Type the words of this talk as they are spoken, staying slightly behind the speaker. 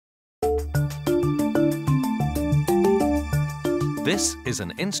This is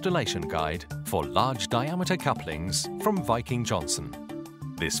an installation guide for large diameter couplings from Viking Johnson.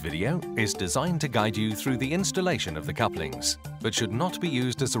 This video is designed to guide you through the installation of the couplings, but should not be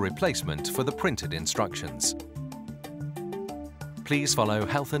used as a replacement for the printed instructions. Please follow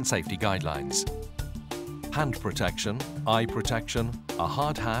health and safety guidelines. Hand protection, eye protection, a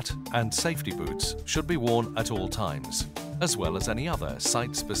hard hat and safety boots should be worn at all times, as well as any other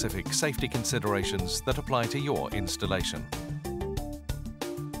site-specific safety considerations that apply to your installation.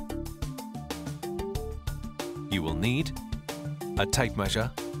 You will need a tape measure,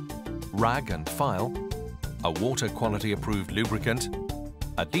 rag and file, a water quality approved lubricant,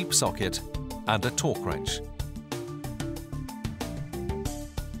 a deep socket and a torque wrench.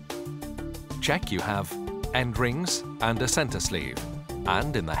 Check you have end rings and a center sleeve,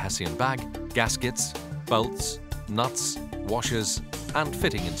 and in the Hessian bag, gaskets, bolts, nuts, washers and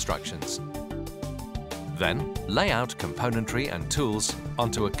fitting instructions. Then lay out componentry and tools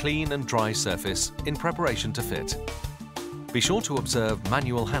onto a clean and dry surface in preparation to fit. Be sure to observe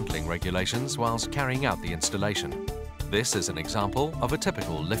manual handling regulations whilst carrying out the installation. This is an example of a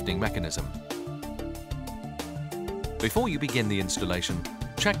typical lifting mechanism. Before you begin the installation,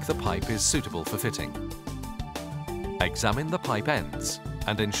 check the pipe is suitable for fitting. Examine the pipe ends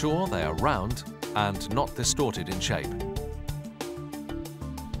and ensure they are round and not distorted in shape.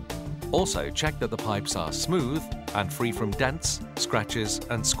 Also check that the pipes are smooth and free from dents, scratches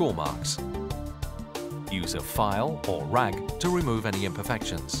and score marks. Use a file or rag to remove any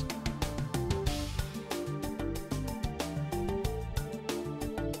imperfections.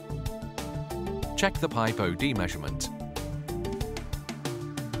 Check the pipe OD measurement.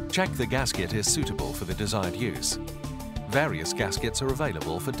 Check the gasket is suitable for the desired use. Various gaskets are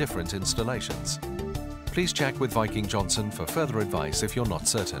available for different installations. Please check with Viking Johnson for further advice if you're not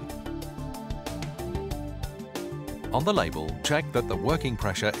certain. On the label, check that the working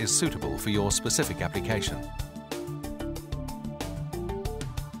pressure is suitable for your specific application.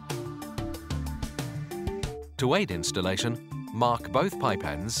 To aid installation, mark both pipe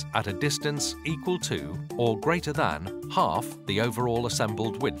ends at a distance equal to or greater than half the overall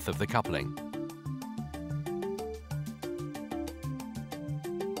assembled width of the coupling.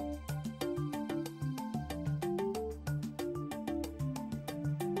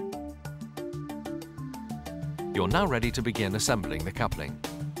 You're now ready to begin assembling the coupling.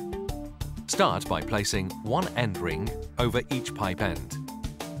 Start by placing one end ring over each pipe end,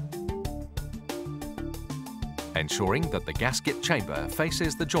 ensuring that the gasket chamber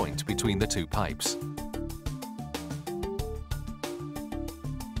faces the joint between the two pipes.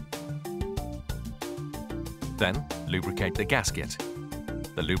 Then, lubricate the gasket.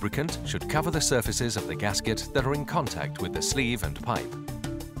 The lubricant should cover the surfaces of the gasket that are in contact with the sleeve and pipe.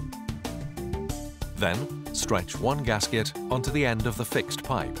 Then, stretch one gasket onto the end of the fixed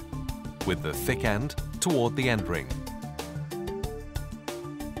pipe, with the thick end toward the end ring.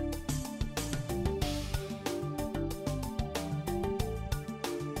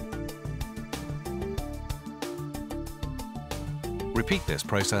 Repeat this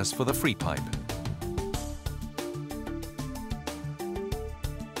process for the free pipe.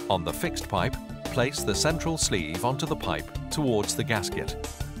 On the fixed pipe, place the central sleeve onto the pipe towards the gasket.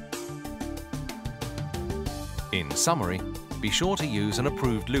 In summary, be sure to use an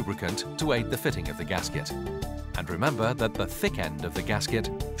approved lubricant to aid the fitting of the gasket. And remember that the thick end of the gasket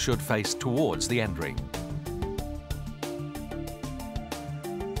should face towards the end ring.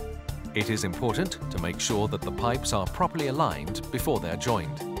 It is important to make sure that the pipes are properly aligned before they're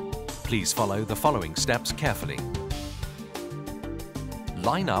joined. Please follow the following steps carefully.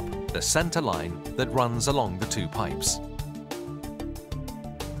 Line up the center line that runs along the two pipes.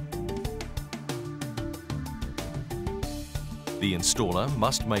 The installer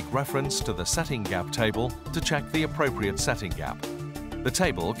must make reference to the setting gap table to check the appropriate setting gap. The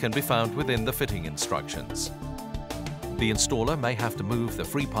table can be found within the fitting instructions. The installer may have to move the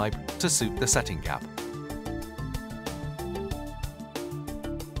free pipe to suit the setting gap.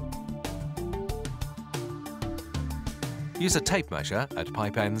 Use a tape measure at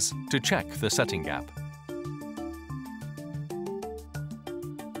pipe ends to check the setting gap.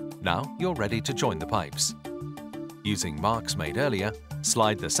 Now you're ready to join the pipes. Using marks made earlier,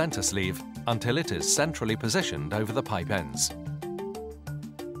 slide the center sleeve until it is centrally positioned over the pipe ends.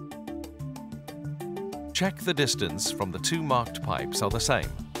 Check the distance from the two marked pipes are the same.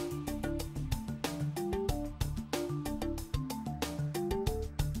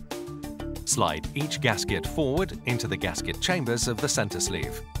 Slide each gasket forward into the gasket chambers of the center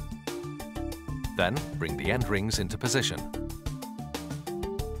sleeve. Then bring the end rings into position.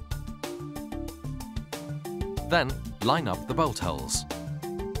 Then line up the bolt holes.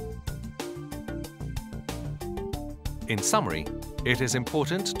 In summary, it is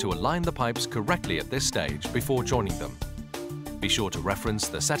important to align the pipes correctly at this stage before joining them. Be sure to reference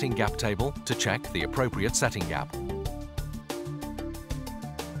the setting gap table to check the appropriate setting gap.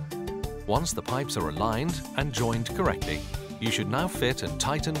 Once the pipes are aligned and joined correctly, you should now fit and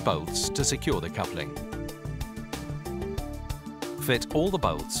tighten bolts to secure the coupling. Fit all the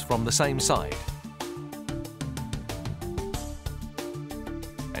bolts from the same side,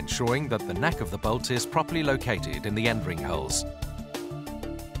 ensuring that the neck of the bolt is properly located in the end ring holes.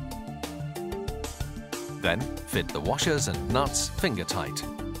 Then fit the washers and nuts finger tight.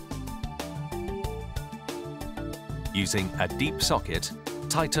 Using a deep socket,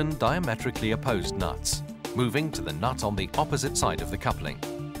 tighten diametrically opposed nuts, moving to the nut on the opposite side of the coupling.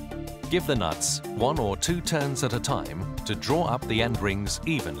 Give the nuts 1 or 2 turns at a time to draw up the end rings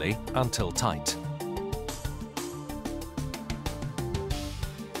evenly until tight.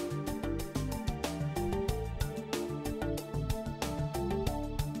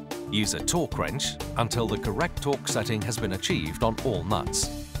 Use a torque wrench until the correct torque setting has been achieved on all nuts.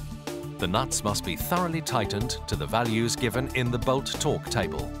 The nuts must be thoroughly tightened to the values given in the bolt torque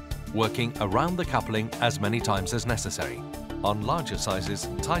table, working around the coupling as many times as necessary. On larger sizes,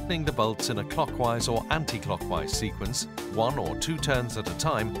 tightening the bolts in a clockwise or anti-clockwise sequence, 1 or 2 turns at a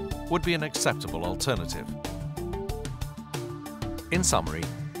time, would be an acceptable alternative. In summary,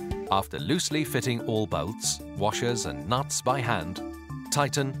 after loosely fitting all bolts, washers and nuts by hand,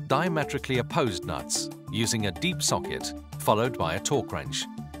 tighten diametrically opposed nuts using a deep socket followed by a torque wrench.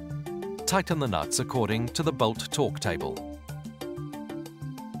 Tighten the nuts according to the bolt torque table.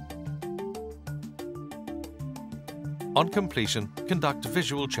 On completion, conduct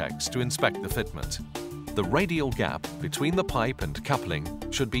visual checks to inspect the fitment. The radial gap between the pipe and coupling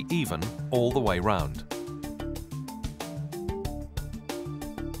should be even all the way round.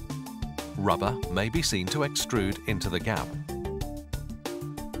 Rubber may be seen to extrude into the gap.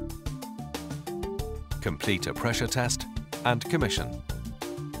 Complete a pressure test and commission.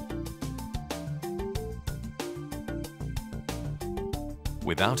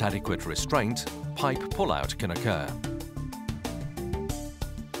 Without adequate restraint, pipe pullout can occur.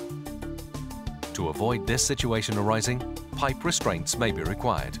 To avoid this situation arising, pipe restraints may be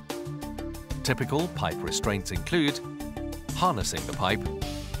required. Typical pipe restraints include harnessing the pipe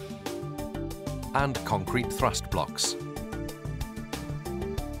and concrete thrust blocks.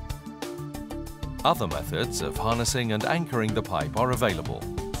 Other methods of harnessing and anchoring the pipe are available.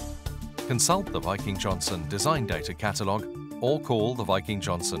 Consult the Viking Johnson Design Data Catalogue or call the Viking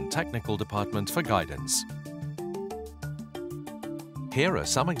Johnson Technical Department for guidance. Here are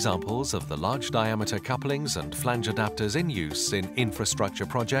some examples of the large diameter couplings and flange adapters in use in infrastructure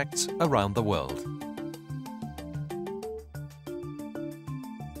projects around the world.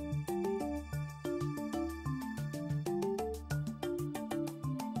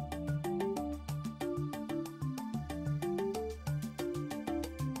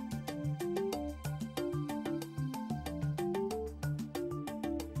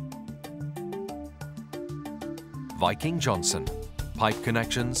 Viking Johnson. Pipe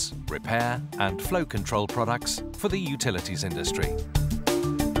connections, repair and flow control products for the utilities industry.